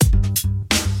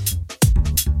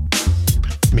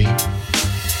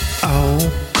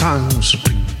millions of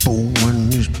people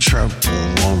when you travel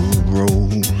on the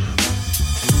road.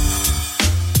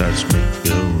 That's maybe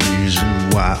the reason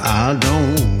why I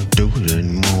don't do it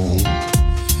anymore.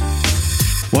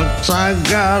 Once I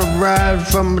got a ride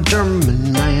from a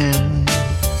German man,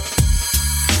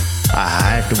 I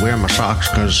had to wear my socks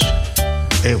cause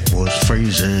it was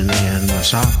freezing and my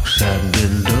socks hadn't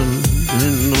been done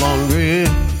in the laundry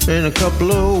in a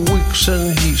couple of weeks.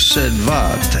 And he said,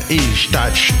 "What is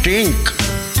that stink?"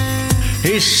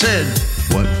 He said,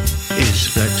 "What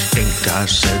is that stink?" I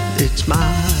said, "It's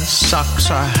my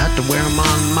socks. I had to wear them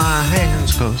on my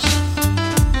hands cause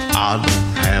I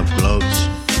don't have gloves."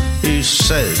 He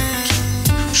said,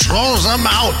 "Throw them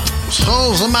out,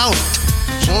 throw them out,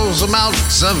 throw them out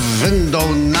the window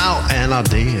now." And I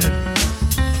did.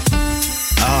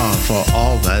 For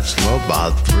all that's love,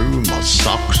 I threw my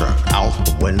socks out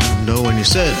the window. And he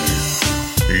said,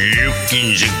 "Look in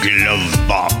the glove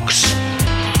box."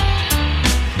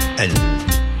 And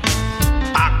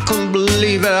I couldn't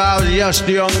believe it. I was just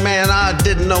a young man. I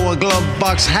didn't know a glove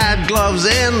box had gloves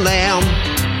in them.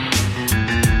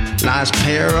 Nice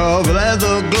pair of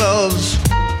leather gloves.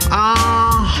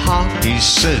 He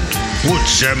said, "Put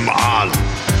them on."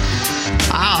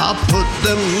 I put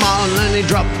them on and he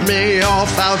dropped me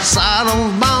off outside of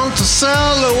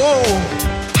Monticello. Whoa,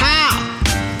 ha!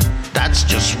 That's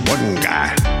just one guy.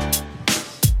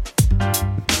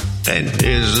 And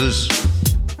here's this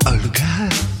other guy.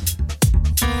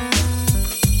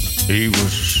 He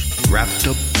was wrapped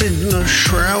up in a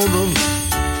shroud of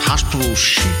hospital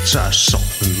sheets. I saw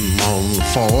him on the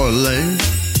far lane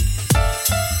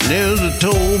near the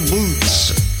toll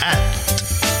booths at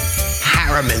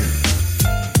Harriman.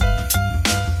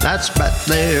 That's back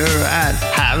there at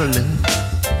Harriman,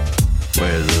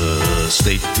 where the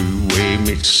state thruway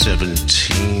meets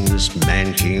 17. This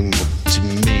man came up to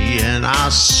me and I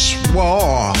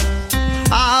swore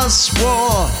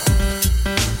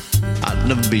I'd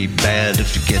never be bad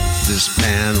if you get this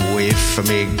man away from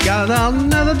me. God, I'll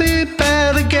never be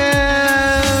bad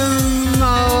again.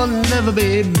 I'll never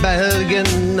be bad again.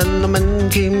 And the man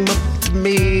came up to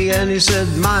me and he said,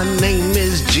 "My name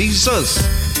is Jesus."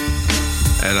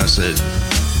 And I said,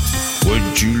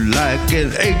 "Would you like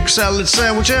an egg salad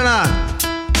sandwich?" And I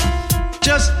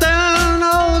just down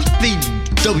old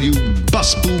VW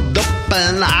bus pulled up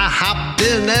and I hopped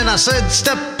in and I said,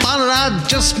 "Step on it, I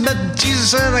just met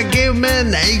Jesus," and I gave him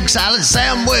an egg salad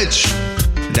sandwich.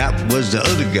 That was the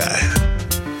other guy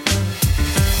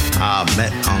I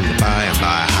met on the by and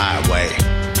by highway.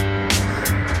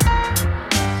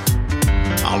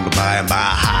 On the by and by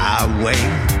highway.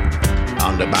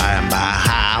 On the by and by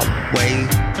highway.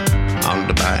 On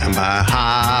the by and by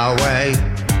highway.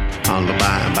 On the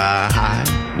by and by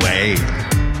highway.